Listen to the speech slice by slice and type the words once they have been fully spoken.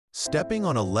Stepping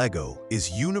on a Lego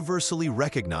is universally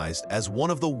recognized as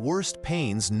one of the worst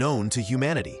pains known to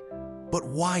humanity. But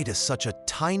why does such a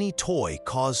tiny toy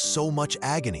cause so much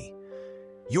agony?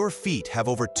 Your feet have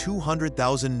over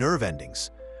 200,000 nerve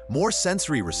endings, more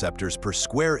sensory receptors per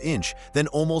square inch than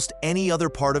almost any other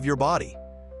part of your body.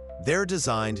 They're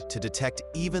designed to detect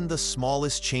even the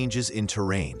smallest changes in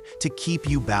terrain to keep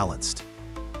you balanced.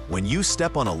 When you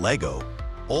step on a Lego,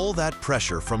 all that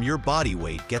pressure from your body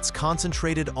weight gets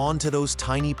concentrated onto those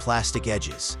tiny plastic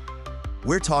edges.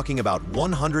 We're talking about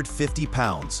 150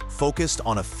 pounds focused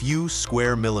on a few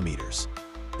square millimeters.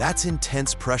 That's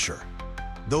intense pressure.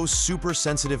 Those super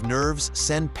sensitive nerves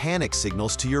send panic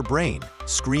signals to your brain,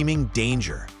 screaming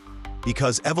danger.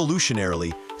 Because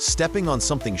evolutionarily, stepping on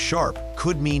something sharp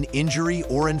could mean injury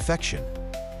or infection.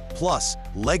 Plus,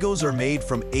 Legos are made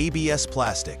from ABS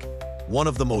plastic, one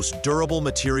of the most durable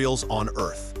materials on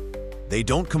Earth. They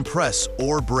don't compress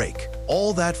or break.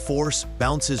 All that force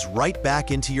bounces right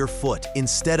back into your foot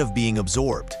instead of being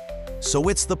absorbed. So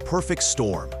it's the perfect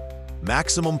storm.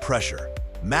 Maximum pressure,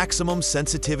 maximum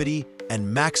sensitivity,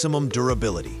 and maximum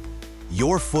durability.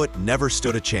 Your foot never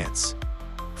stood a chance.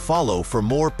 Follow for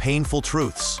more painful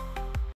truths.